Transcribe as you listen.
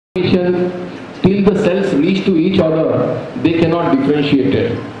Till the cells reach to each other, they cannot differentiate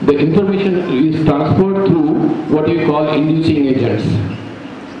it. The information is transferred through what you call inducing agents.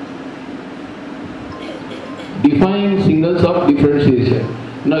 Define signals of differentiation.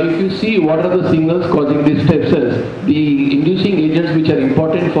 Now if you see what are the signals causing these stem cells, the inducing agents which are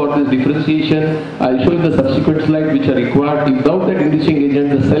important for this differentiation, I'll show in the subsequent slide, which are required. Without that inducing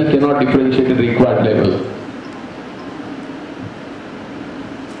agent, the cell cannot differentiate at the required level.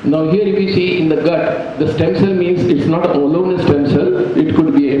 Now here if you see in the gut, the stem cell means it's not alone a stem cell. It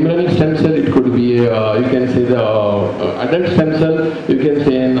could be embryonic stem cell, it could be you can say the adult stem cell, you can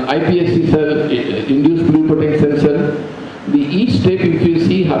say an iPSC cell, induced pluripotent stem cell. Each step if you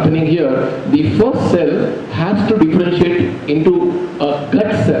see happening here, the first cell has to differentiate into a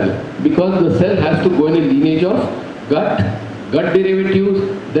gut cell, because the cell has to go in a lineage of gut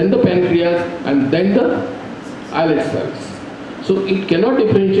derivatives, then the pancreas, and then the islet cells. So it cannot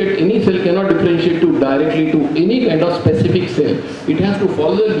differentiate, any cell cannot differentiate directly to any kind of specific cell. It has to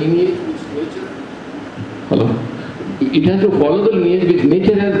follow the lineage which nature. It has to follow the lineage which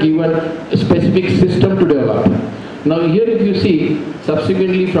nature has given a specific system to develop. Now here if you see,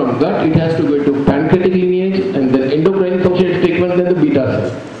 subsequently from gut it has to go to pancreatic lineage, and then endocrine function is taken, then the beta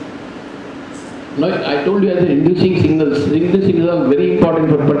cell. Now I told you as the inducing signals are very important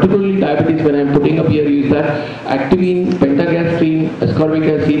for particularly diabetes. When I am putting up here is that activin, pentagastrine, ascorbic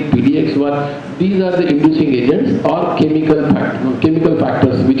acid, PDX1, these are the inducing agents or chemical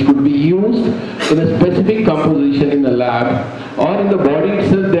factors which could be used in a specific composition in the lab, or in the body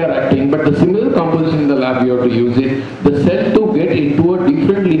itself they are acting, but the similar composition in the lab you have to use it, the cell to get into a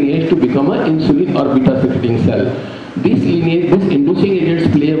different lineage to become an insulin or beta secreting cell. These inducing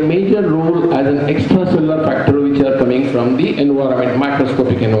agents play a major role as an extracellular factor which are coming from the environment,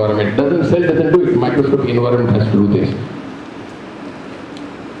 microscopic environment. Cell doesn't do it, microscopic environment has to do this.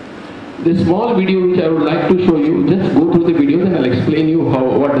 This small video which I would like to show you, just go through the videos and I'll explain you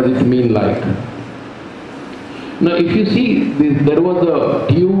what does it mean like. Now if you see, there was a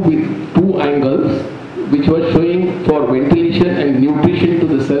tube with two angles which was showing for ventilation and nutrition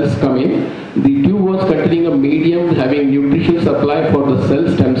to the cells coming. The tube was containing a medium having nutrition supply for the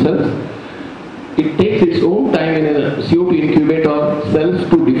stem cells. It takes its own time in a CO2 incubator cells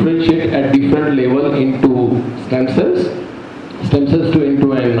to differentiate at different level into stem cells to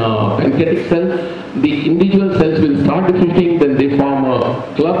into an pancreatic cell. The individual cells will start differentiating, then they form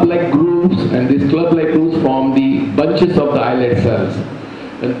club-like groups, and these club-like groups form the bunches of the islet cells.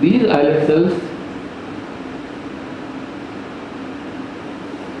 And these islet cells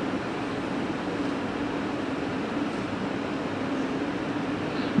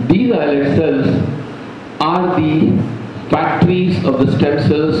are the factories of the stem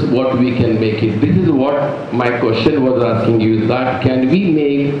cells, what we can make it. This is what my question was asking you, that can we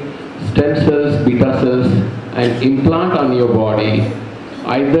make stem cells, beta cells and implant on your body,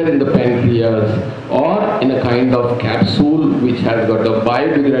 either in the pancreas or in a kind of capsule which has got a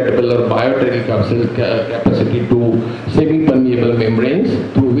biodegradable or biotech capacity to semi-permeable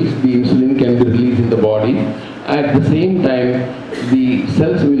membranes through which the insulin can be released in the body. At the same time, the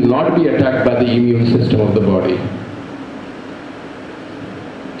cells will not be attacked by the immune system of the body.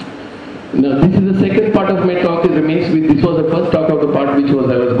 Now this is the second part of my talk. This was the first talk of the part which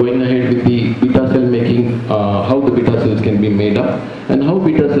was I was going ahead with the beta cell making, how the beta cells can be made up and how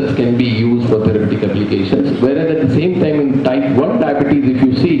beta cells can be used for therapeutic applications. Whereas at the same time in type 1 diabetes, if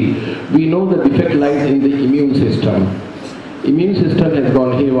you see, we know the defect lies in the immune system. Immune system has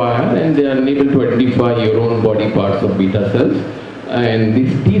gone haywire and they are unable to identify your own body parts of beta cells, and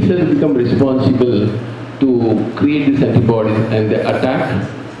these T cells become responsible to create these antibodies and they attack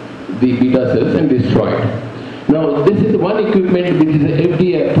the beta cells and destroy it. Now this is one equipment which is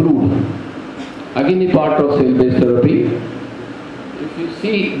FDA approved, again a part of cell-based therapy. If you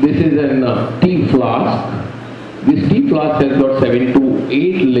see, this is an tea flask. This tea flask has got 7 to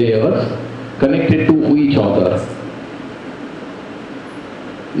 8 layers connected to each other.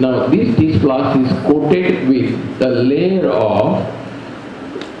 Now this tea flask is coated with a layer of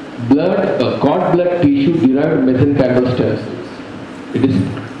cord blood tissue derived mesenchymal stem cells. It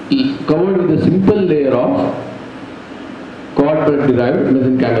is covered with a simple layer of cord blood derived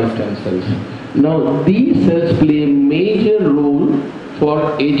mesenchymal stem cells. Now these cells play a major role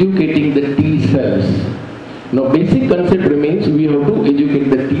for educating the T cells. Now basic concept remains, we have to educate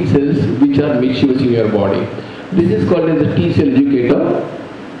the T cells which are mischievous in your body. This is called as a T cell educator.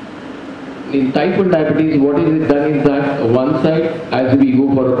 In type 1 diabetes, what is done is that one side, as we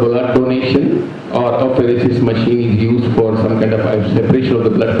go for a blood donation or apheresis machine is used for some kind of separation of the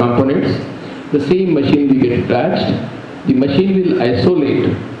blood components, the same machine will get attached. The machine will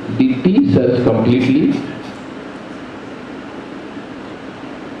isolate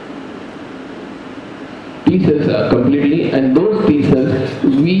completely, and those T cells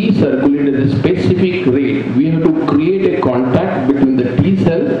we circulate at a specific rate. We have to create a contact between the T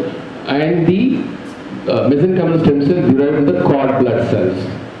cell and the mesenchymal stem cells derived from the cord blood cells.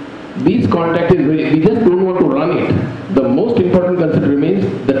 These contact is very, we just don't want to run it. The most important concept remains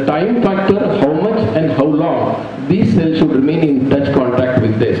the time factor, how much and how long these cells should remain in touch contact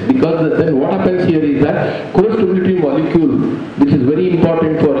with this. Because then what happens here is that co-stimulatory molecule, which is very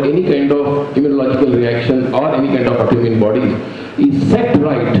important for any kind of immunological reaction or any kind of autoimmune bodies, is set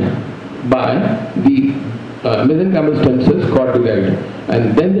right by the mesenchymal stem cells cord derived,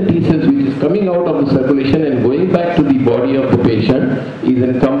 and then the T cells which is coming out of the circulation and going back to the body of the patient is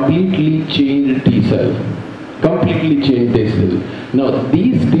a completely changed T cell. Completely changed T cell. Now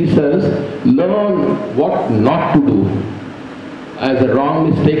these T cells learn what not to do. As a wrong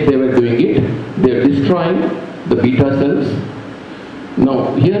mistake they were doing it, they are destroying the beta cells.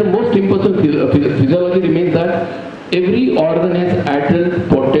 Now here most important physiology remains that every organ has adult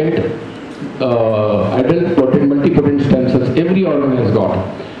potent multipotent stem cells. Every organ has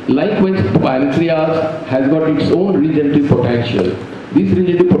got. Likewise, pancreas has got its own regenerative potential. This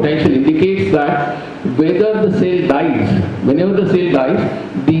regenerative potential indicates that whether the cell dies, whenever the cell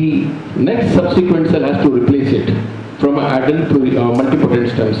dies, the next subsequent cell has to replace it from an adult multipotent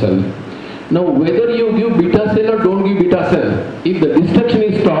stem cell. Now, whether you give beta cell or don't give beta cell, if the destruction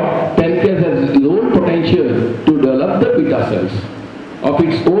is stopped, pancreas has its own potential to develop the beta cells of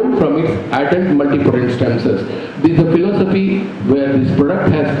its own from its adult multipotent stem cells. This is a philosophy where this product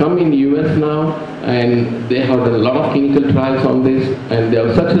has come in US now, and they have done a lot of clinical trials on this, and they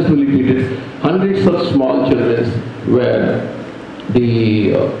have successfully treated hundreds of small children where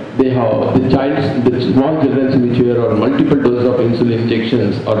the small children which were on multiple doses of insulin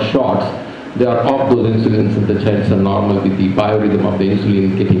injections or shots, they are off those insulins and the childs are normal with the biorhythm of the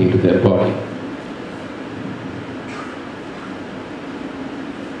insulin getting into their body.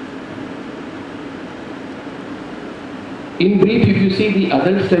 In brief, if you see the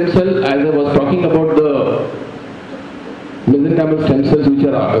adult stem cell, as I was talking about the mesenchymal stem cells which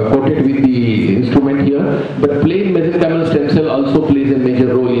are coated with the instrument here, but plain mesenchymal stem cell also plays a major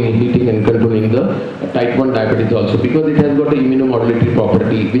role in inhibiting and controlling the type 1 diabetes also, because it has got an immunomodulatory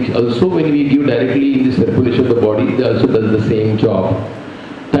property which also when we give directly in the circulation of the body, it also does the same job.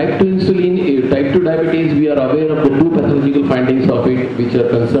 Type 2 insulin, type 2 diabetes, we are aware of the two pathological findings of it which are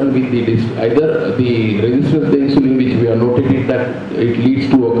concerned with the either the resistance to the insulin, which we have noted it that it leads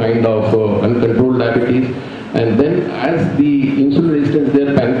to a kind of uncontrolled diabetes, and then as the insulin resistance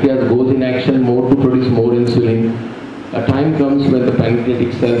there, pancreas goes in action more to produce more insulin. A time comes when the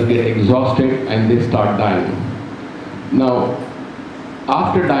pancreatic cells get exhausted and they start dying. Now,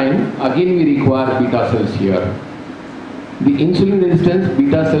 after dying, again we require beta cells here. The insulin resistance,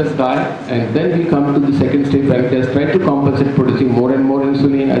 beta cells die, and then we come to the second stage, pancreas try to compensate producing more and more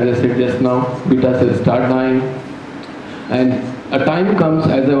insulin. As I said just now, beta cells start dying, and a time comes,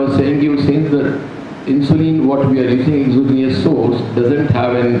 as I was saying you, since the insulin what we are using exogenous source doesn't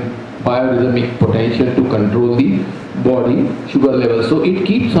have a biorhythmic potential to control the body sugar level, so it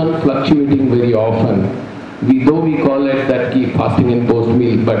keeps on fluctuating very often. Though we call it that keep fasting and post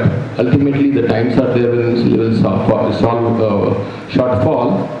meal, but ultimately the times are there when insulin levels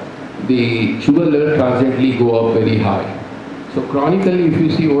shortfall, the sugar level transiently go up very high. So chronically, if you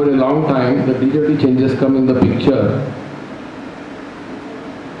see over a long time, the degenerative changes come in the picture.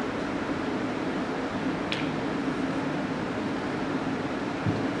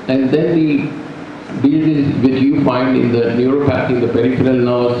 And then the diseases which you find in the neuropathy, in the peripheral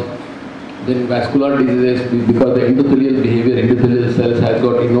nerves, then vascular diseases, because the endothelial behavior, endothelial cells has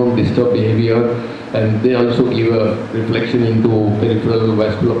got disturbed behavior, and they also give a reflection into peripheral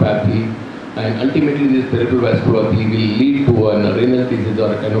vasculopathy, and ultimately this peripheral vasculopathy will lead to a renal disease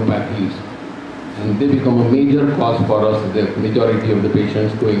or enopathies, and they become a major cause for us, the majority of the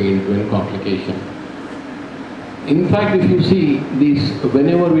patients going into a complication. In fact, if you see this,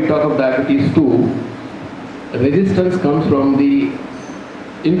 whenever we talk of diabetes 2, resistance comes from the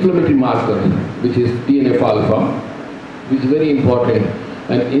inflammatory marker, which is TNF-alpha, which is very important,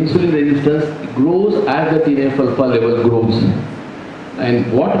 and insulin resistance grows as the TNF-alpha level grows.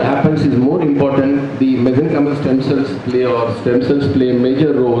 And what happens is more important, the mesenchymal stem cells play a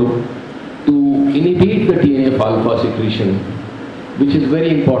major role to inhibit the TNF-alpha secretion, which is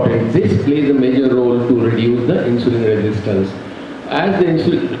very important. This plays a major role to reduce the insulin resistance. As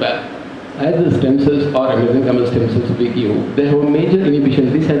the stem cells or mesenchymal stem cells we give, they have a major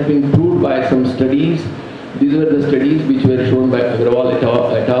inhibition. This has been proved by some studies. These were the studies which were shown by Agrawal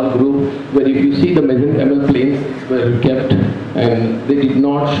et al. Group, where if you see the mesenchymal planes were kept and they did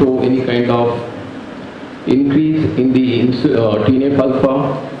not show any kind of increase in the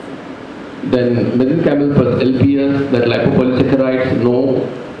TNF-alpha, then mesenchymal plus LPS, that lipopolysaccharides,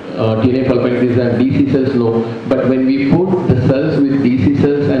 no. TNF-alpha increase and DC cells, no. But when we put the cells with DC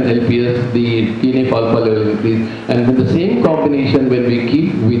cells and LPS, the TNF-alpha level increase. And with the same combination, when we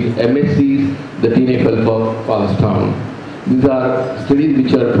keep with MSCs, the TNF-alpha falls down. These are studies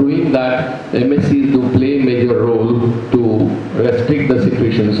which are proving that MSCs do play a major role to restrict the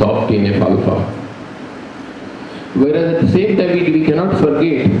secretions of TNF-alpha. Whereas at the same time, we cannot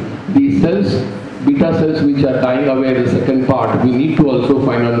forget the cells, beta cells which are dying away, the second part. We need to also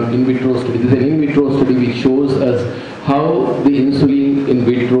find an in vitro study. This is an in vitro study which shows us how the insulin in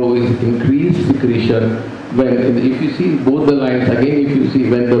vitro is increased secretion when, if you see both the lines, again if you see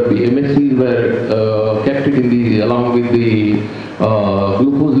when the MSCs were kept it in the, along with the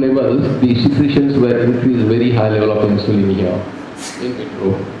glucose levels, the secretions were increased very high level of insulin here in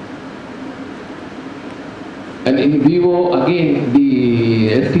vitro. And in vivo, again, the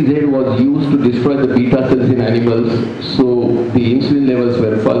STZ was used to destroy the beta cells in animals, so the insulin levels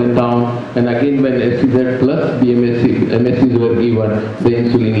were fallen down, and again when STZ plus the MSCs were given, the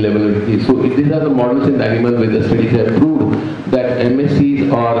insulin level increased. So these are the models in the animal where the studies have proved that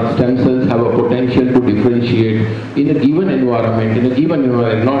MSCs or stem cells have a potential to differentiate in a given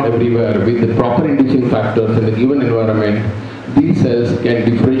environment, not everywhere, with the proper inducing factors in a given environment. These cells can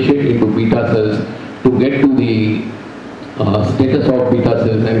differentiate into beta cells to get to the status of beta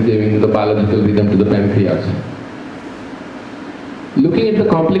cells and giving the biological rhythm to the pancreas. Looking at the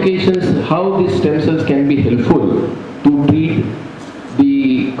complications, how these stem cells can be helpful to treat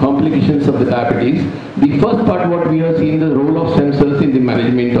the complications of the diabetes. The first part, what we have seen, the role of stem cells in the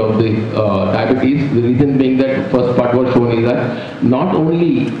management of the diabetes. The reason being that first part was shown is that not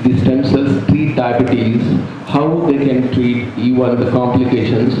only the stem cells treat diabetes, how they can treat even the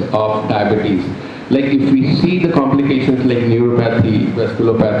complications of diabetes. Like if we see the complications like neuropathy,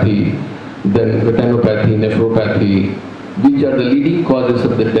 vasculopathy, then retinopathy, nephropathy, which are the leading causes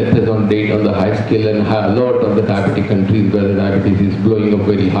of the death as on date on the high scale and high alert of the diabetic countries where the diabetes is blowing up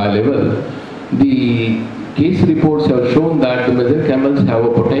very high level. The case reports have shown that the mesenchymal have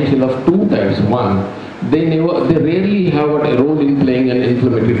a potential of two types. One, they rarely have a role in playing an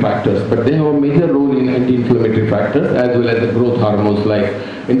inflammatory factors, but they have a major role in anti-inflammatory factors as well as the growth hormones like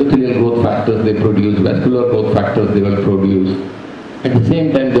endothelial growth factors they produce, vascular growth factors they will produce. At the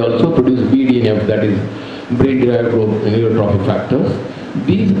same time, they also produce BDNF, that is brain-derived growth neurotrophic factors.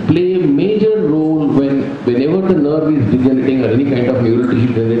 These play a major role whenever the nerve is degenerating or any kind of neural tissue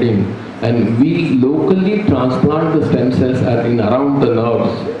degenerating, and we locally transplant the stem cells around the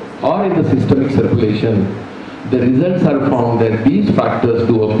nerves or in the systemic circulation. The results are found that these factors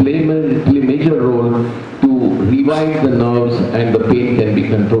play major role to revive the nerves, and the pain can be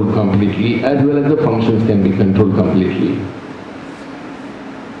controlled completely as well as the functions can be controlled completely.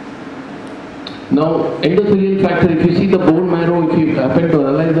 Now, endothelial factor, if you see the bone marrow, if you happen to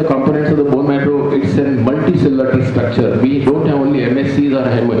analyze the components of the bone marrow, it's a multicellular structure. We don't have only MSCs or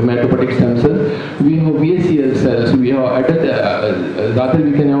hematopoietic stem cells. We have VACL cells. We have added,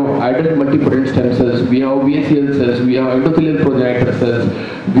 we can have added multipotent stem cells. We have VACL cells. We have endothelial progenitor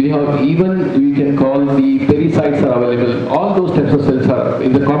cells. We have even, we can call the pericytes are available. All those types of cells are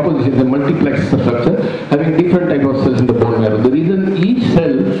in the composition, the multiplex structure, having different types of cells in the bone marrow. The reason each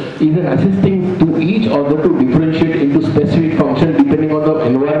cell is an assisting to each other to differentiate into specific function depending on the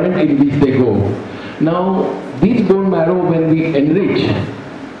environment in which they go. Now, these bone marrow, when we enrich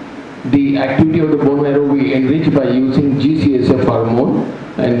the activity of the bone marrow, we enrich by using GCSF hormone,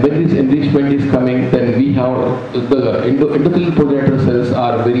 and when this enrichment is coming, then we have the endothelial progenitor cells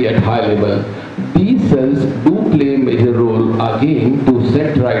are very at high level. These cells do play a major role again to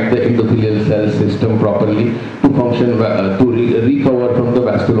set right the endothelial cell system properly to function, to recover from the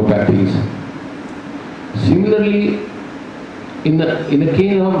vasculopathies. Similarly, in the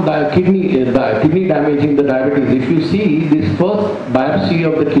case of kidney damaging the diabetes, if you see this first biopsy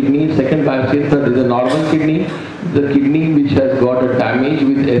of the kidney, second biopsy is a normal kidney, the kidney which has got a damage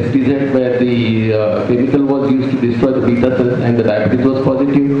with STZ where the chemical was used to destroy the beta cells and the diabetes was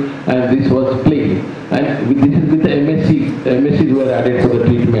positive, and this was plain. And this is with the MSC. The MSCs were added for the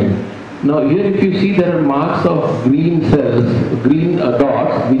treatment. Now here if you see there are marks of green cells, green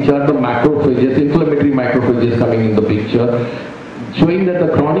dots, which are the macrophages, inflammatory macrophages coming in the picture, showing that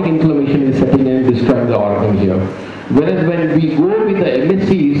the chronic inflammation is setting in and destroying the organ here. Whereas when we go with the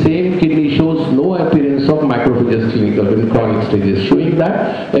MSC, same kidney shows no appearance of macrophages clinical in chronic stages, showing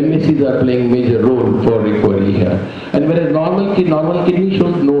that MSCs are playing major role for recovery here. And whereas normal kidney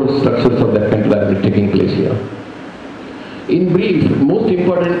shows no structures of that kind of taking place here. in brief, most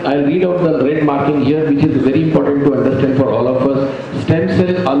important, I'll read out the red marking here, which is very important to understand for all of us. Stem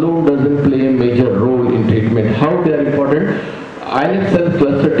cell alone doesn't play a major role in treatment. How they are important? Islet cell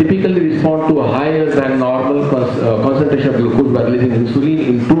cluster typically respond to a higher than normal concentration of glucose by releasing insulin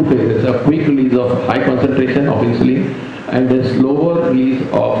in two phases: a quick release of high concentration of insulin and a slower release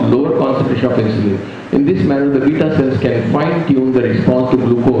of lower concentration of insulin. In this manner, the beta cells can fine-tune the response to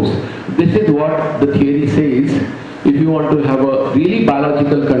glucose. This is what the theory says. If you want to have a really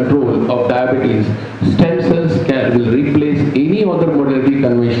biological control of diabetes, stem cells will replace any other modality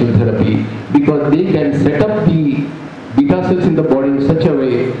conventional therapy, because they can set up the beta cells in the body in such a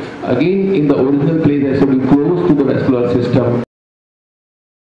way, again in the original place I said,